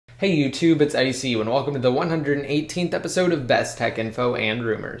Hey YouTube, it's ICU and welcome to the 118th episode of Best Tech Info and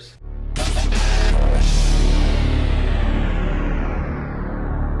Rumors.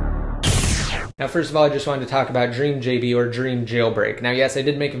 Now, first of all, I just wanted to talk about Dream JB or Dream Jailbreak. Now, yes, I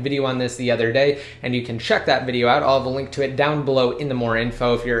did make a video on this the other day, and you can check that video out. I'll have a link to it down below in the more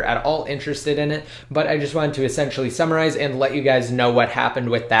info if you're at all interested in it. But I just wanted to essentially summarize and let you guys know what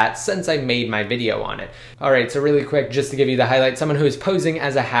happened with that since I made my video on it. All right, so really quick, just to give you the highlight, someone who is posing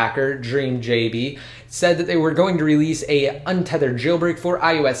as a hacker, Dream JB, said that they were going to release a untethered jailbreak for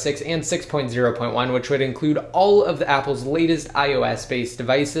iOS 6 and 6.0.1, which would include all of the Apple's latest iOS-based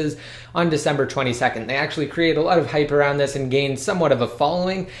devices on December 22nd. They actually created a lot of hype around this and gained somewhat of a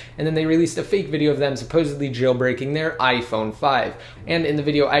following, and then they released a fake video of them supposedly jailbreaking their iPhone 5. And in the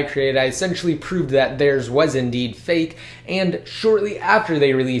video I created, I essentially proved that theirs was indeed fake, and shortly after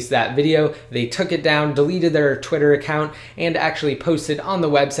they released that video, they took it down, deleted their Twitter account, and actually posted on the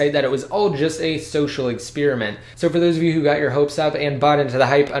website that it was all just a social experiment. So for those of you who got your hopes up and bought into the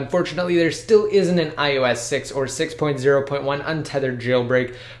hype, unfortunately there still isn't an iOS 6 or 6.0.1 untethered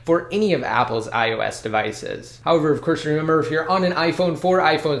jailbreak for any of Apple's iOS devices. However, of course, remember, if you're on an iPhone 4,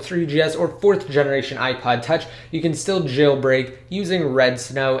 iPhone 3GS, or 4th generation iPod Touch, you can still jailbreak using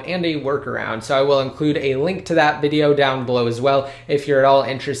Retina and a workaround. So I will include a link to that video down below as well if you're at all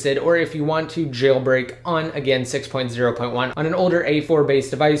interested, or if you want to jailbreak on, again, 6.0.1 on an older A4 based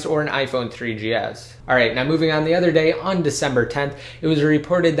device or an iPhone 3GS. All right, now moving on, the other day on December 10th, it was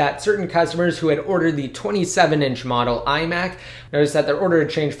reported that certain customers who had ordered the 27-inch model iMac noticed that their order had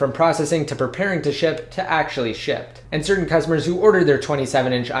changed from processing to preparing to ship to actually shipped. And certain customers who ordered their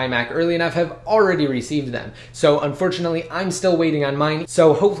 27-inch iMac early enough have already received them. So unfortunately, I'm still waiting on mine,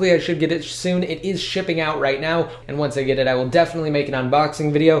 so hopefully I should get it soon. It is shipping out right now, and once I get it, I will definitely make an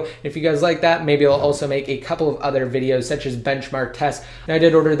unboxing video. If you guys like that, maybe I'll also make a couple of other videos such as benchmark tests. And I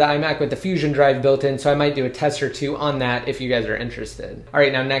did order the iMac with the Fusion drive built in, so I might do a test or two on that if you guys are interested. All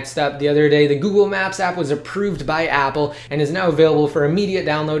right, now next up, the other day, the Google Maps app was approved by Apple and is now available for immediate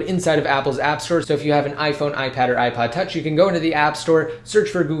download inside of Apple's App Store. So if you have an iPhone, iPad, or iPod Touch, you can go into the App Store, search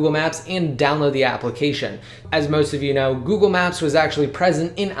for Google Maps, and download the application. As most of you know, Google Maps was actually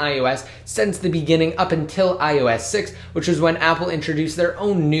present in iOS since the beginning up until iOS 6, which was when Apple introduced their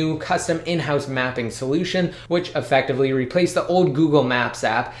own new custom in-house mapping solution, which effectively replaced the old Google Maps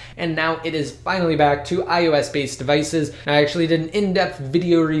app, and now it is finally back to iOS-based devices. I actually did an in-depth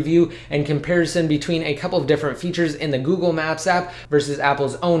video review and comparison between a couple of different features in the Google Maps app versus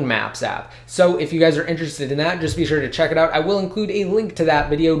Apple's own Maps app. So if you guys are interested in that, just be sure to check it out. I will include a link to that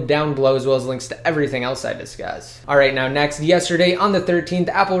video down below, as well as links to everything else I discuss. All right, now next, yesterday on the 13th,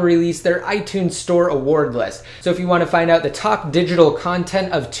 Apple released their iTunes Store award list. So if you want to find out the top digital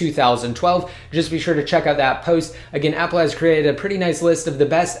content of 2012, just be sure to check out that post. Again, Apple has created a pretty nice list of the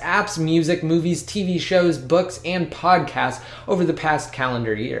best apps, music, movies, TV shows, books, and podcasts over the past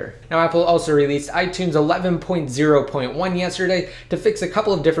calendar year. Now, Apple also released iTunes 11.0.1 yesterday to fix a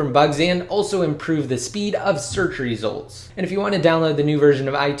couple of different bugs and also improve the speed of search results. And if you want to download the new version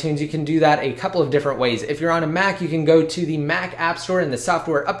of iTunes, you can do that a couple of different ways. If you're on a Mac, you can go to the Mac App Store and the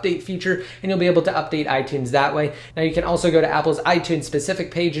software update feature, and you'll be able to update iTunes that way. Now, you can also go to Apple's iTunes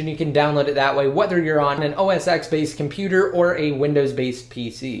specific page, and you can download it that way, whether you're on an OS X-based computer or a Windows-based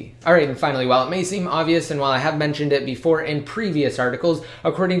PC. All right, and finally, while it may seem obvious, and while I have mentioned it before in previous articles,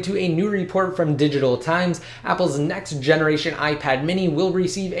 according to a new report from Digital Times, Apple's next generation iPad mini will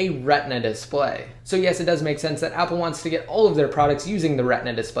receive a Retina display. So yes, it does make sense that Apple wants to get all of their products using the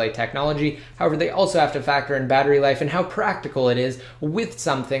Retina display technology. However, they also have to factor in battery life and how practical it is with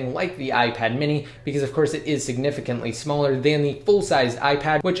something like the iPad mini, because of course it is significantly smaller than the full-sized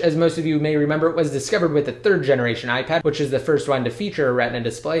iPad, which, as most of you may remember, was discovered with the 3rd generation iPad, which is the first one to feature a Retina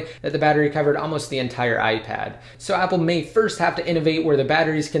display, that the battery covered almost the entire iPad. So Apple may first have to innovate where the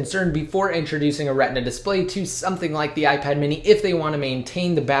battery is concerned before introducing a Retina display to something like the iPad mini if they want to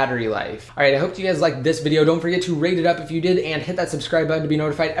maintain the battery life. All right, I hope you guys liked this video. Don't forget to rate it up if you did, and hit that subscribe button to be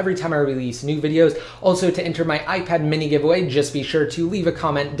notified every time I release new videos. Also, to enter my iPad mini giveaway, just be sure to leave a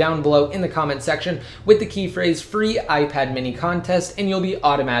comment down below in the comment section with the key phrase free iPad mini contest, and you'll be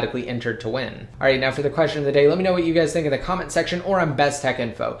automatically entered to win. All right, now for the question of the day, let me know what you guys think in the comment section or on Best Tech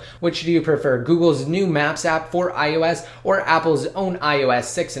Info. Which do you prefer, Google's new Maps app for iOS or Apple's own iOS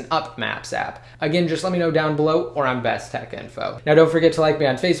 6 and up Maps app? Again, just let me know down below or on Best Tech Info. Now, don't forget to like me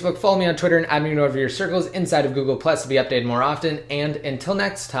on Facebook, follow me on Twitter, and add me to your circles inside of Google Plus to be updated more often. And until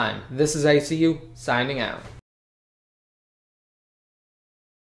next time, this is ICU signing out.